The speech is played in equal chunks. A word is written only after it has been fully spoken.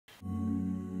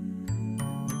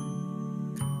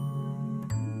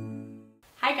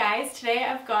Hi guys, today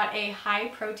I've got a high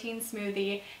protein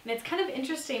smoothie and it's kind of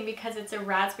interesting because it's a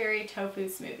raspberry tofu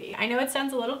smoothie. I know it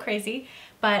sounds a little crazy,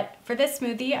 but for this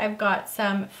smoothie I've got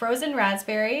some frozen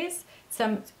raspberries,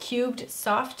 some cubed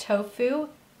soft tofu,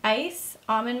 ice,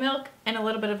 almond milk, and a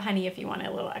little bit of honey if you want a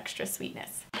little extra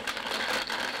sweetness.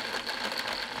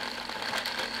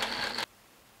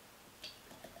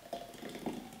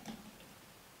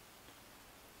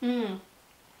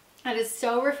 That is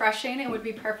so refreshing and would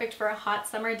be perfect for a hot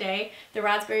summer day. The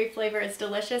raspberry flavor is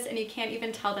delicious and you can't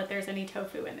even tell that there's any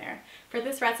tofu in there. For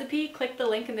this recipe, click the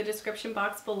link in the description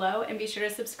box below and be sure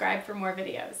to subscribe for more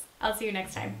videos. I'll see you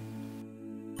next time.